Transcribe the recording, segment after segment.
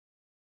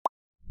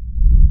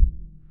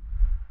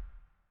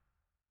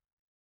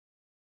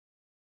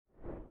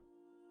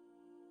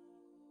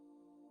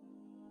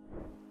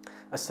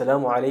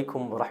Assalamu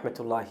alaikum wa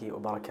rahmatullahi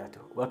wa barakatuh.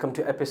 Welcome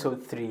to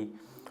episode 3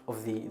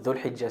 of the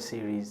Dhul Hijjah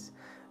series,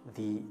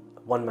 the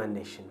One Man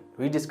Nation,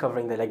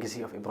 rediscovering the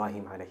legacy of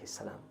Ibrahim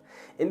alaihis-salam.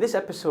 In this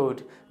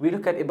episode, we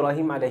look at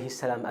Ibrahim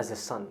alaihis-salam as a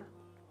son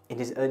in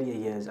his earlier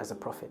years as a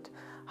prophet.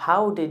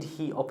 How did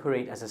he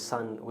operate as a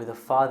son with a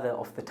father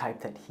of the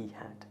type that he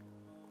had?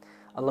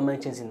 Allah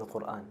mentions in the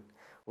Qur'an,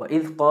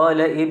 وَإِذْ قَالَ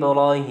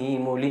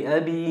إِبْرَاهِيمُ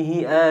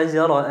لِأَبِيهِ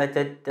آزَرَ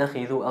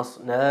أَتَتَّخِذُ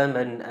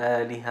أَصْنَامًا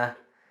آلِهَةً.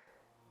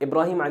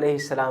 Ibrahim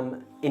alayhi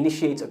salam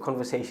initiates a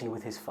conversation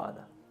with his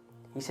father.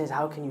 He says,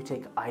 how can you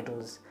take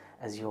idols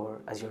as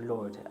your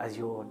Lord, as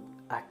your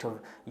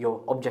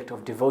object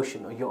of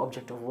devotion or your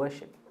object of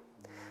worship?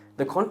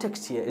 The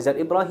context here is that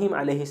Ibrahim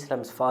alayhi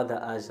salam's father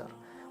Azar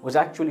was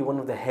actually one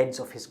of the heads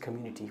of his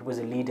community. He was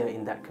a leader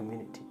in that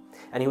community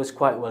and he was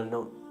quite well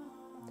known.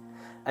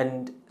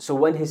 And so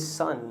when his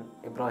son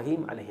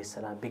Ibrahim alayhi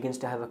salam begins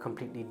to have a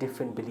completely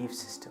different belief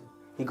system,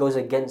 he goes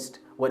against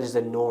what is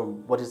the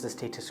norm, what is the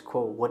status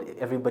quo, what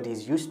everybody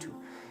is used to,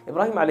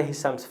 Ibrahim alayhi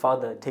salam's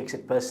father takes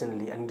it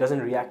personally and doesn't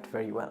react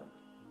very well.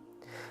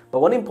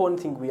 But one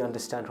important thing we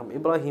understand from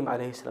Ibrahim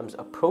alayhi salam's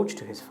approach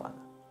to his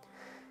father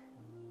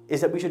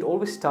is that we should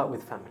always start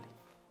with family.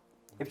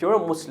 If you're a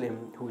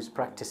Muslim who's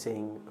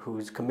practicing,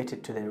 who's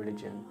committed to their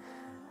religion,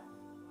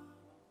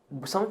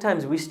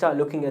 sometimes we start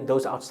looking at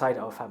those outside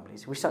our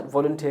families. We start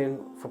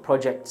volunteering for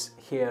projects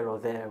here or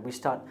there. We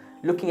start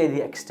looking at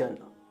the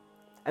external.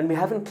 And we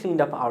haven't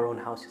cleaned up our own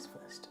houses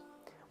first.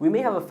 We may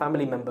have a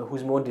family member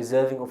who's more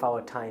deserving of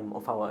our time,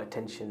 of our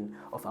attention,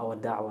 of our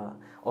da'wah,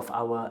 of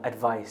our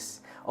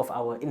advice, of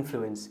our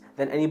influence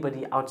than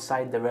anybody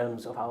outside the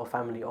realms of our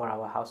family or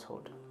our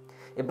household.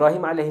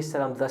 Ibrahim alayhi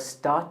salam thus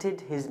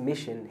started his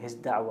mission, his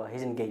da'wah,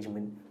 his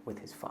engagement with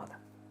his father.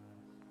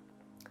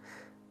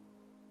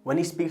 When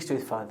he speaks to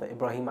his father,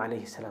 Ibrahim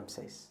alayhi salam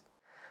says,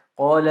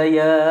 قال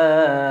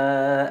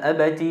يا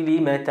أبت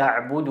لم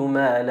تعبد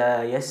ما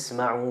لا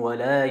يسمع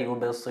ولا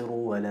يبصر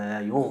ولا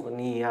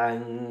يغني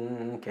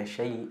عنك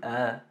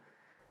شيئا.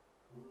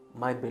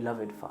 My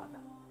beloved father,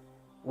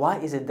 why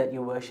is it that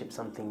you worship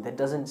something that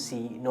doesn't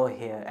see nor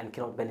hear and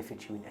cannot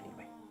benefit you in any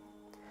way?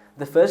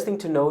 The first thing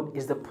to note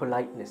is the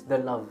politeness, the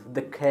love,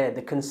 the care,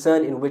 the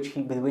concern with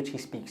which he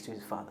speaks to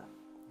his father.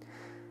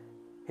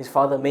 His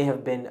father may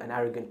have been an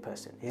arrogant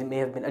person. He may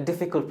have been a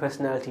difficult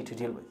personality to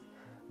deal with.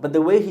 But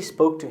the way he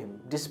spoke to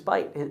him,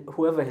 despite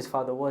whoever his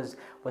father was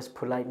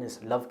politeness,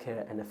 love,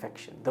 care and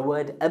affection. The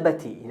word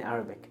abati in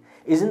Arabic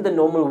isn't the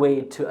normal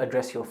way to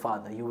address your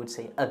father. You would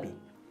say abi.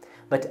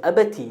 But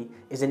abati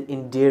is an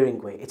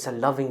endearing way. It's a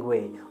loving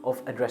way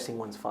of addressing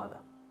one's father.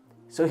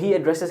 So he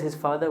addresses his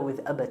father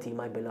with abati,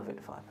 my beloved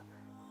father.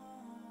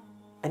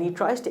 And he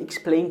tries to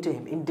explain to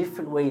him in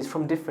different ways,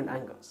 from different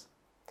angles.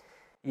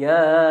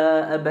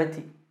 Ya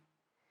abati,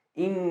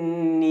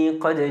 إني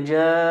قد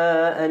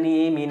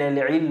جاءني من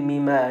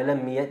العلم ما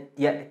لم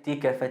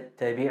يأتك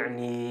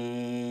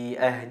فاتبعني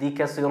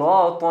أهدك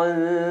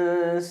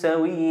صراطا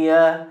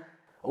سويا.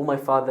 Oh my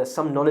father,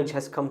 some knowledge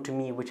has come to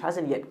me which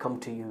hasn't yet come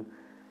to you.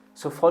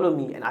 So follow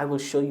me and I will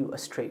show you a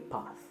straight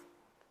path.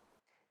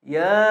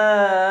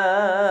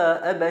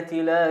 يا أبت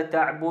لا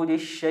تعبد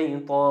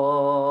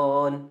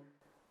الشيطان.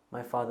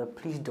 My father,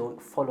 please don't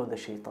follow the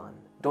shaitan.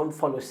 Don't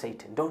follow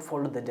Satan. Don't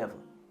follow the devil.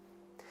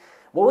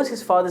 What was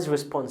his father's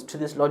response to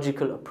this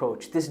logical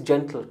approach, this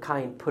gentle,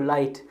 kind,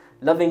 polite,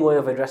 loving way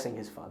of addressing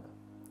his father?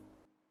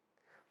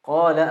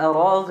 قال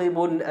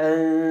أراغب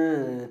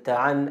أنت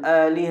عن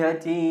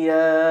آلهتي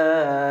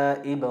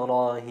يا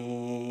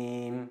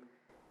إبراهيم.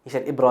 He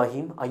said,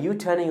 Ibrahim, are you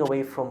turning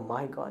away from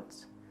my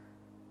gods?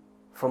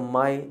 From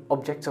my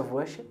objects of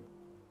worship?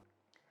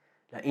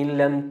 لئن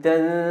لم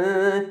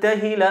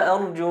تنته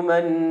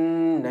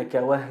لأرجمنك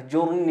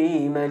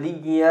واهجرني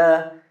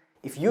مليا.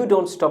 If you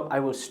don't stop, I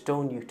will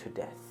stone you to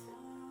death.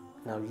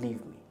 Now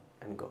leave me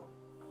and go.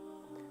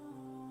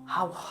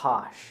 How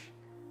harsh.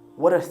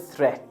 What a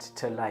threat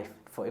to life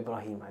for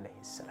Ibrahim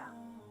alayhi salam.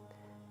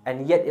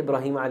 And yet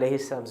Ibrahim alayhi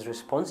salam's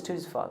response to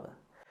his father,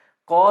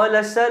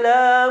 قال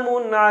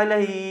سلام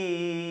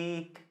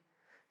عليك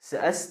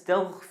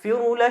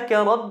سأستغفر لك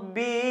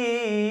ربي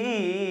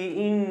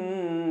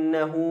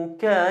إنه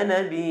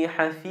كان بي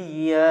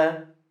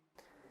حفيا.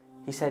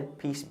 He said,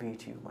 peace be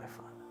to you, my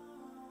father.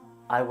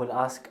 I will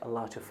ask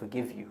Allah to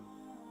forgive you.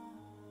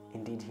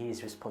 Indeed, He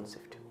is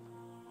responsive to me.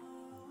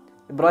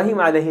 Ibrahim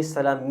alayhi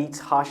salam meets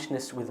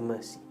harshness with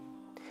mercy,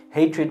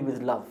 hatred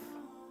with love,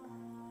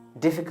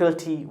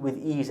 difficulty with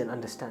ease and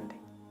understanding.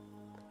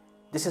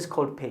 This is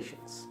called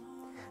patience.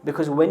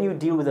 Because when you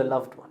deal with a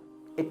loved one,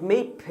 it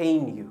may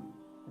pain you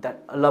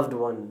that a loved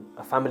one,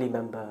 a family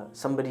member,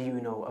 somebody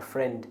you know, a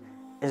friend,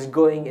 is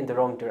going in the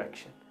wrong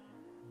direction.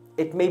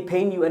 It may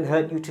pain you and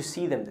hurt you to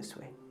see them this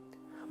way.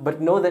 But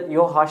know that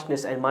your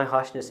harshness and my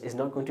harshness is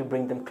not going to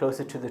bring them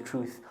closer to the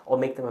truth or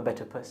make them a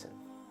better person.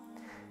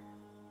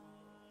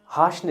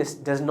 Harshness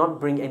does not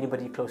bring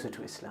anybody closer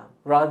to Islam.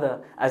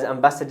 Rather, as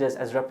ambassadors,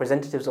 as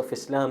representatives of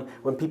Islam,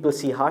 when people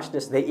see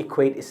harshness, they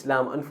equate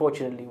Islam,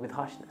 unfortunately, with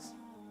harshness.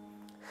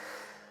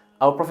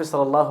 Our Prophet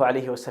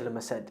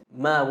ﷺ said,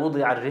 مَا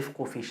وُضِعَ الرِّفْقُ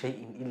فِي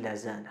شَيْءٍ إِلَّا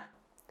زَانَهُ.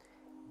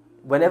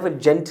 Whenever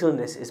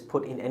gentleness is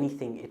put in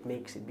anything, it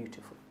makes it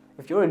beautiful.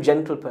 If you're a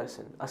gentle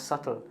person, a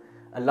subtle,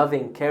 a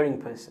loving,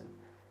 caring person,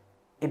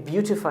 it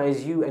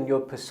beautifies you and your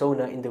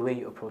persona in the way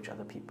you approach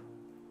other people.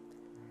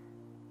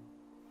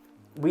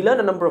 We learn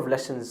a number of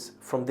lessons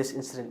from this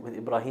incident with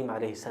Ibrahim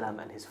alaihis-salam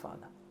and his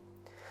father.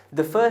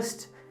 The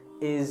first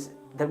is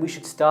that we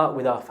should start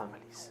with our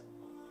families.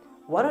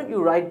 Why don't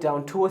you write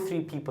down 2 or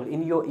 3 people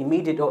in your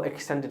immediate or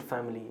extended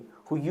family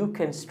who you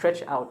can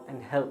stretch out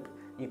and help.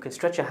 You can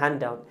stretch a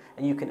hand out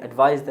and you can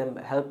advise them,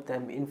 help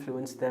them,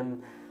 influence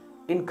them,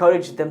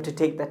 encourage them to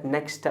take that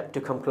next step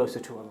to come closer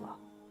to Allah.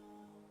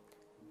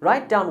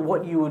 Write down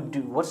what you would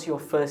do. What's your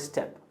first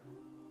step?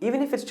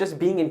 Even if it's just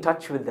being in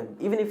touch with them,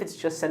 even if it's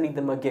just sending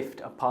them a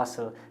gift, a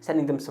parcel,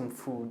 sending them some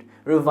food,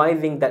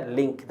 reviving that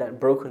link,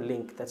 that broken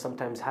link that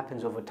sometimes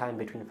happens over time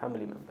between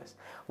family members.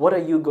 What are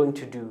you going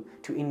to do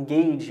to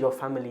engage your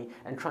family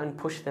and try and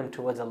push them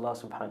towards Allah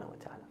subhanahu wa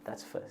ta'ala?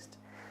 That's first.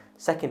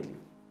 Secondly,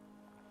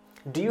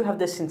 do you have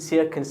the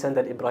sincere concern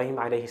that Ibrahim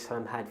alayhi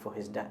salam had for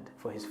his dad,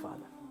 for his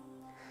father?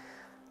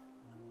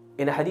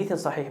 In a hadith in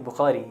Sahih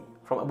Bukhari,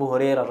 from Abu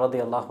Hurairah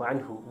radiyallahu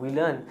anhu, we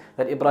learn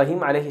that Ibrahim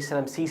alayhi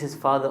salam sees his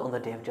father on the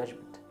Day of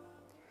Judgment.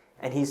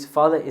 And his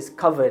father is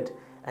covered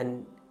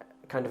and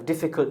kind of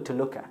difficult to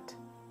look at.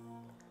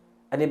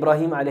 And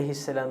Ibrahim alayhi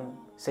salam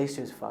says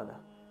to his father,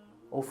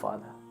 "Oh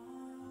father,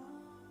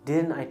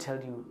 didn't I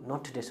tell you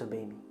not to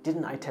disobey me?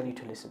 Didn't I tell you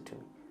to listen to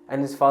me?"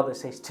 And his father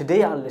says,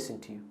 "Today I'll listen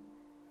to you."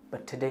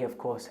 But today, of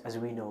course, as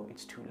we know,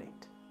 it's too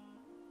late.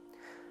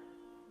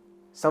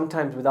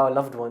 Sometimes with our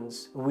loved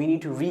ones, we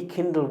need to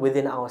rekindle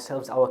within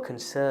ourselves our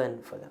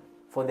concern for them,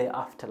 for their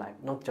afterlife,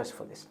 not just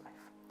for this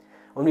life.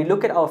 When we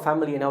look at our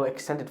family and our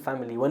extended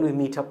family, when we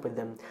meet up with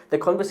them, the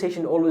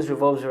conversation always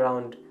revolves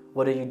around,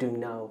 what are you doing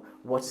now?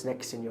 What's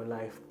next in your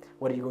life?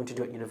 What are you going to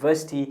do at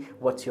university?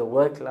 What's your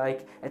work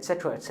like?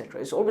 Etc., etc.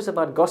 It's always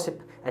about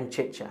gossip and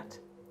chit-chat.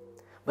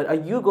 But are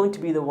you going to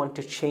be the one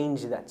to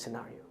change that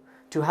scenario?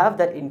 To have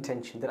that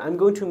intention that I'm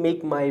going to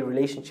make my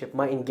relationship,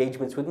 my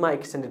engagements with my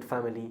extended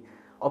family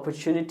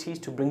opportunities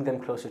to bring them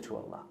closer to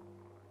Allah.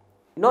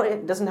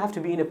 It doesn't have to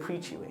be in a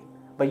preachy way,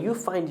 but you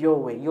find your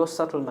way, your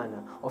subtle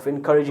manner of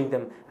encouraging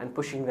them and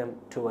pushing them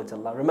towards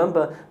Allah.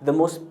 Remember, the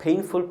most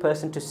painful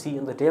person to see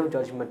on the Day of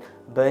Judgment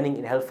burning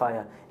in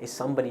hellfire is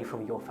somebody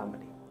from your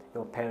family,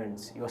 your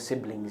parents, your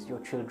siblings, your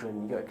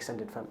children, your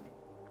extended family.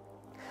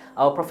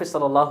 Our Prophet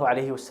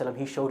ﷺ,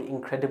 he showed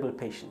incredible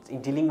patience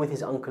in dealing with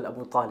his uncle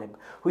Abu Talib,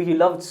 who he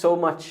loved so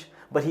much,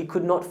 but he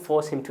could not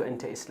force him to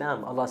enter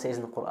Islam. Allah says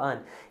in the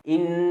Qur'an,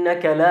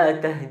 إِنَّكَ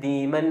لَا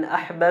تَهْدِي مَنْ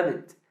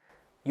أَحْبَبْتَ.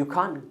 You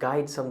can't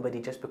guide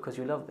somebody just because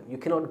you love them. You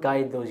cannot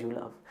guide those you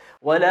love.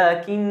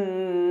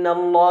 وَلَكِنَّ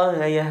اللَّهَ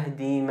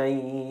يَهْدِي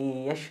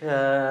مَنْ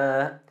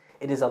يَشَاءُ.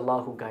 It is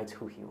Allah who guides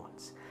who He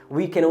wants.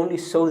 We can only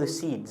sow the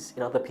seeds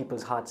in other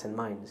people's hearts and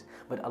minds,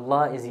 but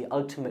Allah is the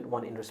ultimate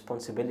one in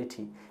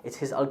responsibility. It's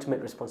His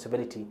ultimate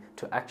responsibility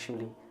to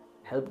actually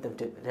help them,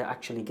 to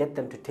actually get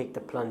them to take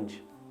the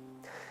plunge.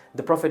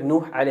 The Prophet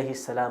Nuh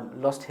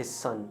alaihis-salam lost his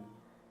son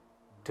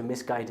to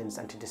misguidance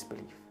and to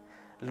disbelief.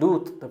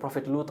 The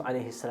Prophet Lut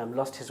alaihis-salam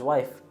lost his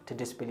wife to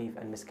disbelief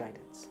and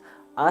misguidance.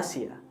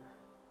 Asiya,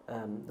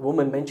 the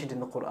woman mentioned in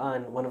the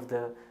Qur'an, one of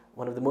the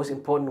most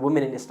important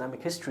women in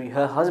Islamic history,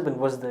 her husband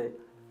was the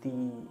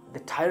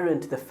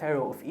tyrant, the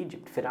Pharaoh of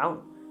Egypt,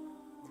 Fir'aun.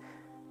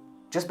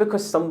 Just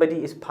because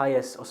somebody is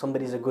pious or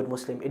somebody is a good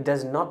Muslim, it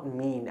does not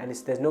mean, and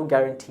there's no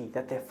guarantee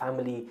that their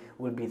family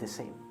will be the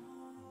same.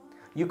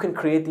 You can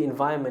create the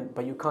environment,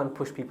 but you can't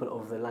push people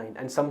over the line.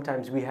 And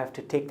sometimes we have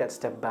to take that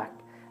step back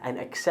and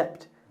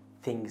accept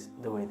things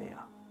the way they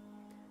are.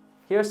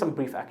 Here are some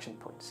brief action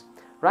points.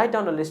 Write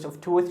down a list of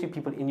 2 or 3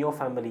 people in your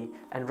family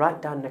and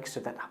write down next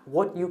to that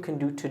what you can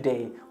do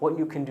today, what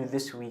you can do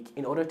this week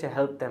in order to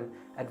help them,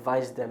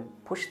 advise them,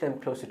 push them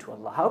closer to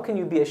Allah. How can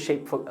you be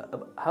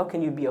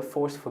a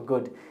force for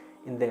good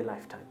in their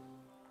lifetime?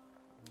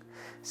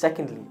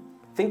 Secondly,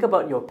 think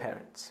about your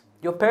parents.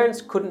 Your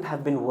parents couldn't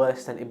have been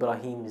worse than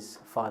Ibrahim's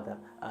father,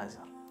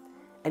 Azar.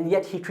 And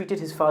yet he treated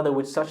his father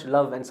with such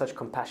love and such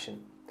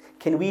compassion.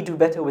 Can we do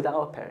better with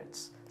our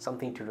parents?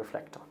 Something to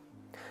reflect on.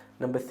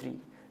 Number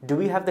 3, do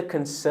we have the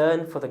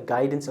concern for the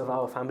guidance of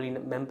our family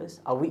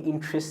members? Are we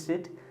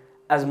interested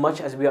as much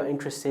as we are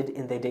interested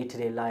in their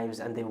day-to-day lives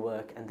and their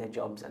work and their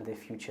jobs and their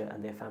future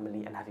and their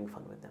family and having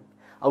fun with them?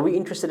 Are we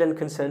interested and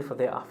concerned for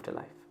their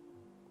afterlife?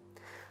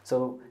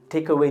 So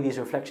take away these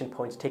reflection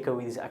points, take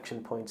away these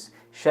action points,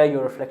 share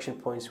your reflection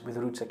points with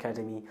Roots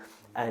Academy,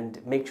 and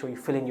make sure you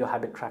fill in your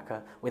habit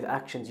tracker with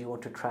actions you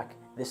want to track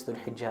this Dhul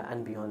Hijjah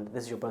and beyond.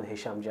 This is your brother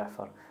Hisham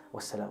Ja'far.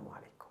 Wassalamu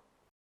alaikum.